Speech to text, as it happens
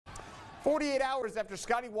48 hours after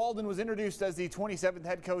Scotty Walden was introduced as the 27th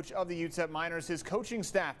head coach of the UTEP Miners, his coaching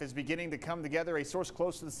staff is beginning to come together. A source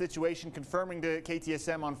close to the situation confirming to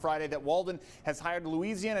KTSM on Friday that Walden has hired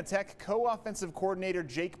Louisiana Tech co-offensive coordinator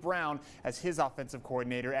Jake Brown as his offensive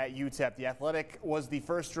coordinator at UTEP. The Athletic was the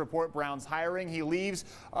first to report Brown's hiring. He leaves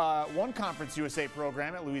one Conference USA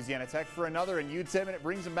program at Louisiana Tech for another in UTEP, and it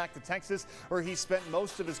brings him back to Texas, where he spent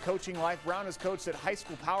most of his coaching life. Brown has coached at high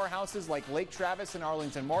school powerhouses like Lake Travis and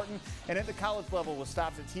Arlington Martin, and at the college level was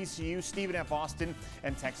stops at TCU, Stephen F. Austin,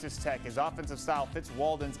 and Texas Tech. His offensive style fits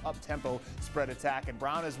Walden's up-tempo spread attack, and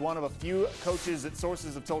Brown is one of a few coaches that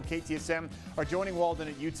sources have told KTSM are joining Walden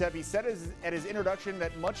at UTEP. He said at his introduction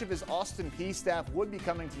that much of his Austin Peay staff would be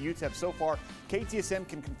coming to UTEP. So far, KTSM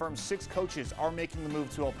can confirm 6 coaches are making the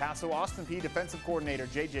move to El Paso. Austin Peay defensive coordinator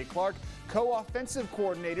J.J. Clark, co-offensive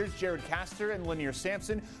coordinators Jared Castor and Lanier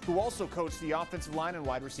Sampson, who also coach the offensive line and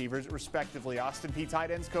wide receivers respectively. Austin Peay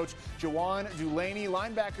tight ends coach Jawan Dulaney,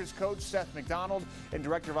 linebackers coach Seth McDonald, and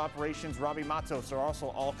director of operations Robbie Matos are also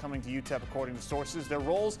all coming to UTEP according to sources. Their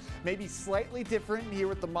roles may be slightly different here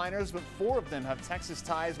with the Miners, but 4 of them have Texas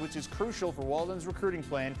ties, which is crucial for Walden's recruiting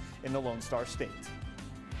plan in the Lone Star State.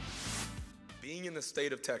 Being in the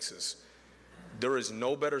state of Texas, there is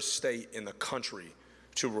no better state in the country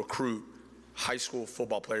to recruit high school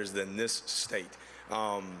football players than this state.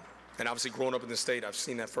 And obviously growing up in the state, I've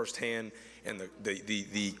seen that firsthand, and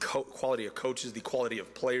the quality of coaches, the quality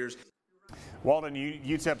of players. Walden and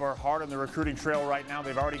UTEP are hard on the recruiting trail right now.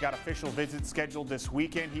 They've already got official visits scheduled this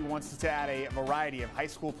weekend. He wants to add a variety of high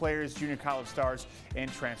school players, junior college stars,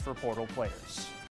 and transfer portal players.